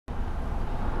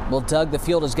Well, Doug, the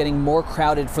field is getting more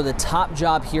crowded for the top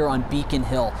job here on Beacon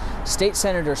Hill. State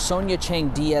Senator Sonia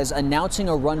Chang-Diaz announcing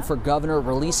a run for governor,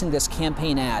 releasing this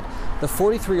campaign ad. The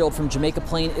 43-year-old from Jamaica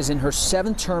Plain is in her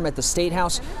 7th term at the State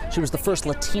House. She was the first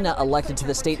Latina elected to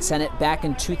the state Senate back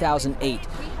in 2008.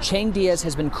 Chang-Diaz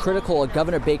has been critical of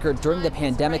Governor Baker during the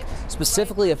pandemic,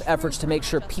 specifically of efforts to make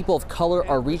sure people of color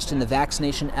are reached in the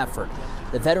vaccination effort.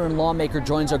 The veteran lawmaker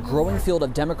joins a growing field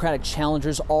of Democratic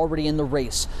challengers already in the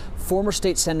race. Former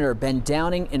state Senator Ben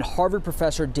Downing and Harvard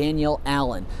professor Danielle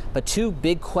Allen. But two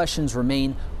big questions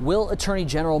remain. Will Attorney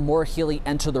General Maura Healey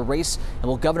enter the race? And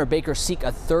will Governor Baker seek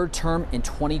a 3rd term in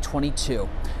 2022?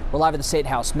 We're live at the State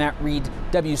House. Matt Reed,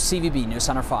 WCVB News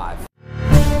Center 5.